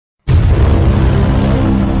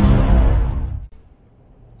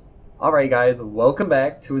Alright guys, welcome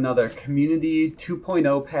back to another Community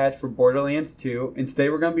 2.0 patch for Borderlands 2, and today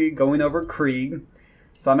we're going to be going over Krieg.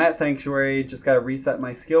 So I'm at Sanctuary, just got to reset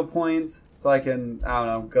my skill points so I can,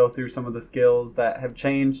 go through some of the skills that have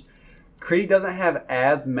changed. Krieg doesn't have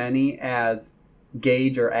as many as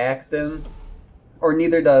Gage or Axton, or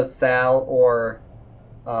neither does Sal or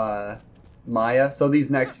Maya, so these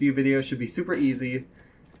next few videos should be super easy.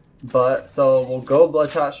 So we'll go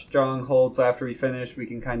Bloodshot Stronghold, so after we finish we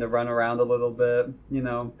can kind of run around a little bit,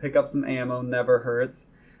 pick up some ammo, never hurts.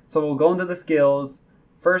 So we'll go into the skills.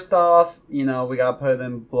 First off, we gotta put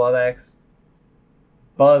in Buzz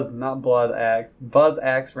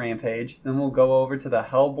Axe Rampage. Then we'll go over to the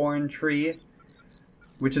Hellborn tree,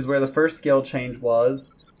 which is where the first skill change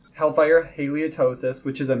was. Hellfire Halitosis,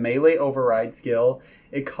 which is a melee override skill.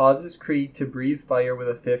 It causes Krieg to breathe fire with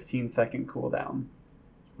a 15-second cooldown.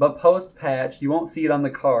 But post-patch, you won't see it on the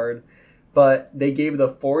card, but they gave it a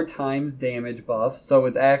 4 times damage buff, so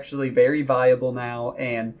it's actually very viable now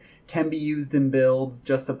and can be used in builds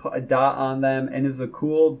just to put a dot on them, and is a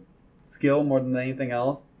cool skill more than anything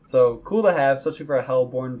else. So cool to have, especially for a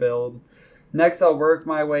Hellborn build. Next, I'll work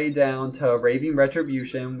my way down to Raving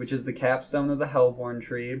Retribution, which is the capstone of the Hellborn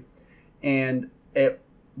tree, and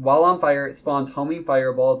while on fire, it spawns homing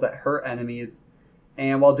fireballs that hurt enemies.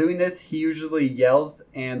 And while doing this, he usually yells,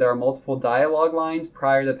 and there are multiple dialogue lines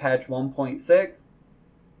prior to patch 1.6.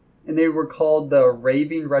 And they were called the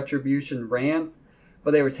Raving Retribution Rants,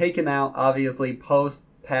 but they were taken out, obviously, post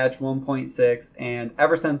patch 1.6. And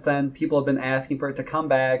ever since then, people have been asking for it to come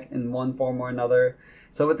back in one form or another.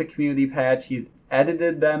 So with the community patch, he's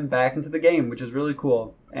edited them back into the game, which is really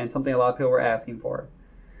cool, and something a lot of people were asking for.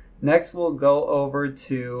 Next, we'll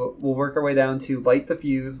work our way down to Light the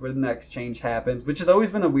Fuse, where the next change happens, which has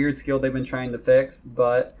always been a weird skill they've been trying to fix,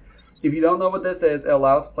 but if you don't know what this is, it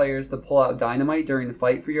allows players to pull out dynamite during the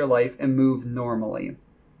fight for your life and move normally.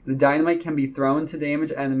 The dynamite can be thrown to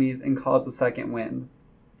damage enemies and cause a second wind.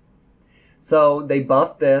 So they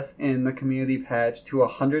buffed this in the community patch to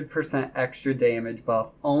 100% extra damage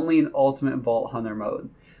buff, only in Ultimate Vault Hunter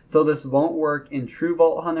mode. So this won't work in True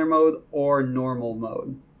Vault Hunter mode or normal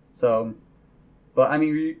mode.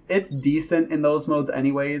 It's decent in those modes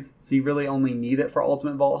anyways, so you really only need it for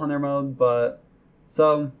Ultimate Vault Hunter mode,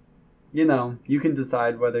 you can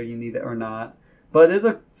decide whether you need it or not. But it is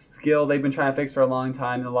a skill they've been trying to fix for a long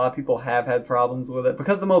time, and a lot of people have had problems with it,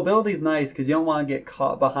 because the mobility is nice, because you don't want to get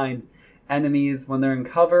caught behind enemies when they're in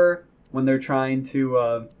cover, when they're trying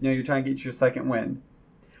to, you're trying to get your second wind.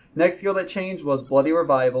 Next skill that changed was Bloody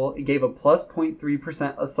Revival. It gave a plus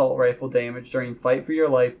 0.3% assault rifle damage during Fight for Your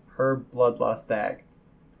Life per Bloodlust stack.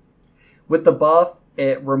 With the buff,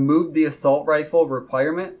 it removed the assault rifle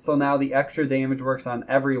requirement, so now the extra damage works on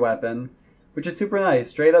every weapon, which is super nice.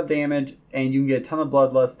 Straight up damage, and you can get a ton of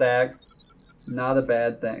Bloodlust stacks. Not a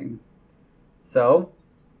bad thing. So,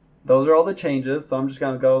 those are all the changes, so I'm just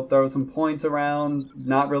going to go throw some points around,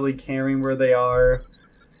 not really caring where they are,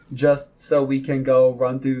 just so we can go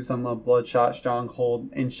run through some of Bloodshot Stronghold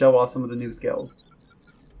and show off some of the new skills.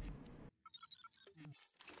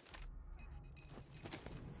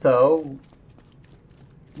 So,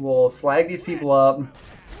 we'll slag these people up.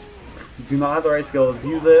 Do not have the right skills,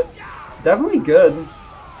 use it. Definitely good.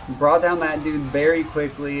 Brought down that dude very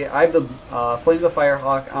quickly. I have the Flame of the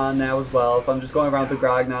Firehawk on now as well, so I'm just going around with the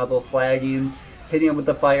Grog Nozzle, slagging, hitting him with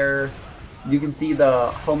the fire. You can see the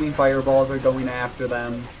homing fireballs are going after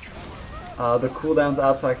them. The cooldown's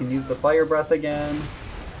up, so I can use the Fire Breath again.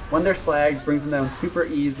 When they're slagged, brings them down super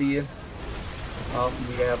easy. Oh,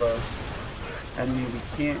 we have a enemy we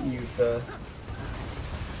can't use the...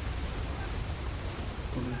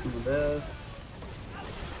 We'll do some of this.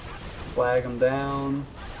 Slag them down.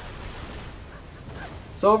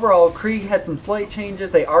 So overall, Krieg had some slight changes.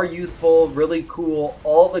 They are useful, really cool.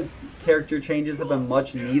 All the character changes have been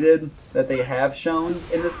much needed that they have shown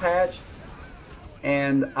in this patch.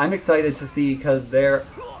 And I'm excited to see, because they're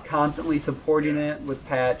constantly supporting it with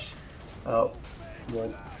patch. We'll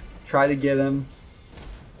try to get him.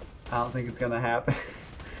 I don't think it's going to happen.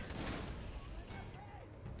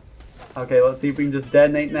 Okay, let's see if we can just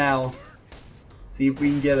detonate now. See if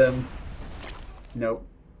we can get him. Nope.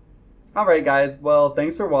 Alright guys, well,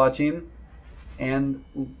 thanks for watching. And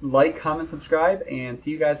like, comment, subscribe, and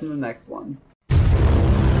see you guys in the next one.